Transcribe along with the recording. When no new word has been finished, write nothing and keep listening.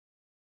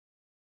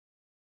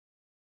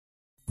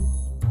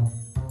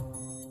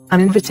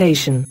An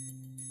invitation.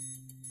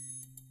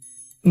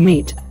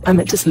 Meet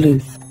Amita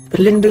Sleuth,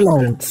 Belinda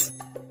Lawrence.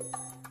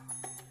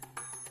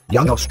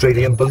 Young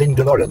Australian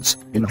Belinda Lawrence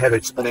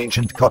inherits an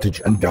ancient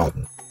cottage and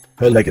garden.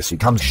 Her legacy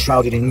comes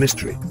shrouded in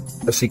mystery,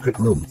 a secret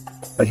room,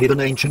 a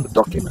hidden ancient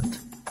document,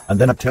 and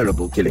then a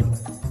terrible killing.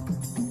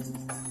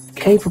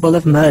 Capable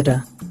of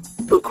murder.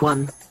 Book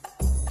 1.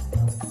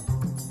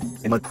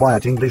 In a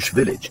quiet English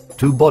village,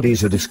 two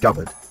bodies are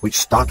discovered, which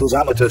startles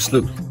amateur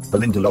sleuth,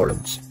 Belinda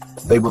Lawrence.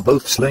 They were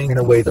both slain in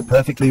a way that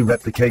perfectly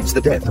replicates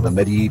the death of a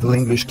medieval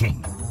English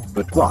king.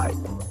 But why?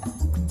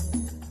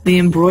 The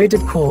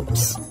Embroidered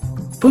Corpse.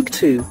 Book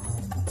 2.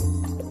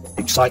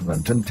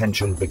 Excitement and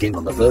tension begin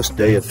on the first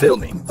day of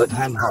filming at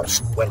Ham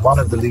House, when one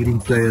of the leading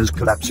players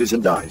collapses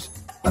and dies.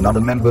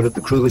 Another member of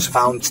the crew is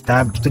found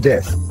stabbed to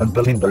death, and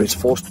Belinda is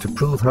forced to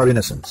prove her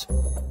innocence.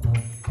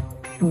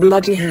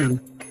 Bloody Ham.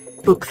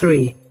 Book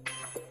 3.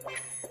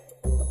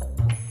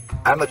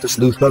 Amateur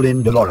sleuth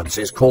Belinda Lawrence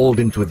is called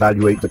in to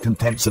evaluate the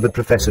contents of a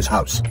professor's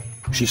house.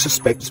 She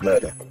suspects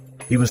murder.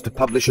 He was to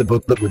publish a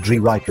book that would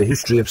rewrite the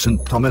history of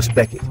St. Thomas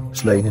Becket,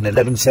 slain in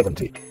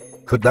 1170.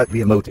 Could that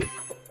be a motive?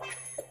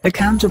 A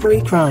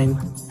Canterbury Crime.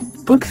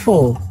 Book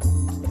 4.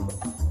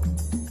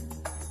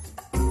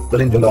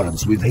 Belinda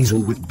Lawrence, with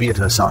Hazel Whitby at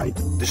her side,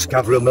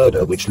 discover a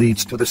murder which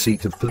leads to the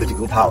seat of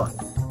political power.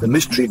 The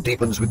mystery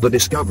deepens with the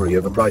discovery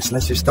of a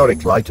priceless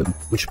historical item,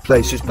 which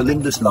places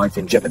Belinda's life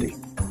in jeopardy.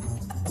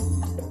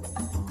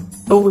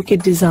 A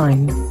Wicked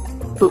Design.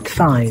 Book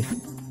 5.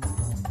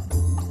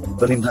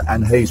 Belinda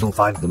and Hazel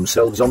find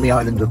themselves on the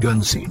island of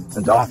Guernsey,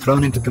 and are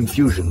thrown into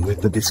confusion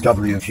with the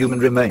discovery of human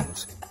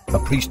remains. A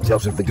priest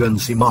tells of the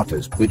Guernsey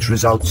martyrs, which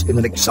results in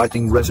an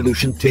exciting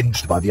resolution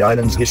tinged by the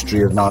island's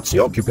history of Nazi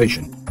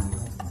occupation.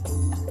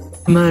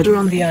 Murder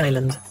on the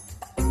Island.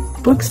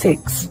 Book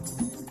 6.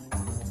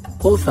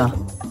 Author.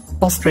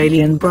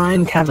 Australian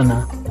Brian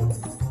Kavanagh.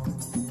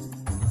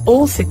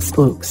 All 6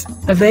 books,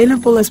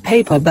 available as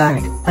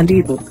paperback and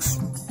ebooks.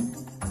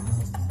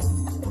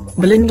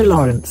 Belinda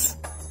Lawrence.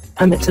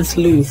 Amita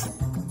Sleuth.